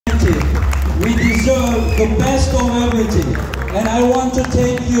deserve the best of everything. And I want to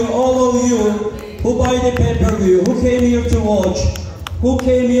thank you, all of you, who buy the pay-per-view, who came here to watch, who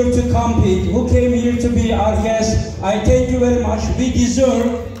came here to compete, who came here to be our guests. I thank you very much. We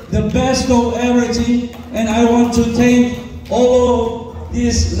deserve the best of everything. And I want to thank all of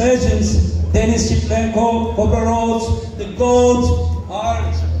these legends, Dennis Chiplenko, Coresports, the GOAT, our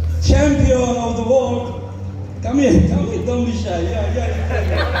champion of the world. Come here, don't be shy. Yeah.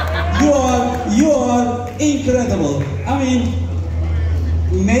 You are incredible. I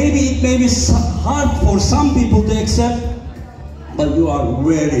mean, maybe it may be hard for some people to accept, but you are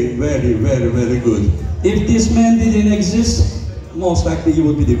very, very, very, very good. If this man didn't exist, most likely you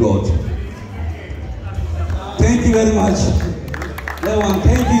would be the GOAT. Thank you very much. Levan,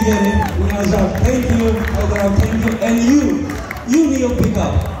 thank you, Gary. Thank you, Adra, thank you. And you Neil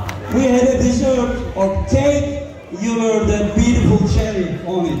Pickup. We had a dessert or cake. You were the beautiful cherry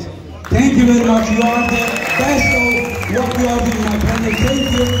on it. Thank you very much. You are the best of what you are doing, my friend.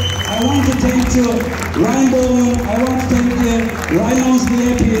 Thank you. I want to thank you, Ryan Bowman. I want to thank the Rhinos, the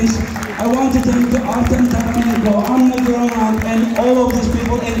Appians. I want to thank the Artem Taranenko, Anna Gronat, and all of these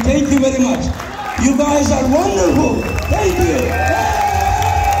people. And thank you very much. You guys are wonderful. Thank you.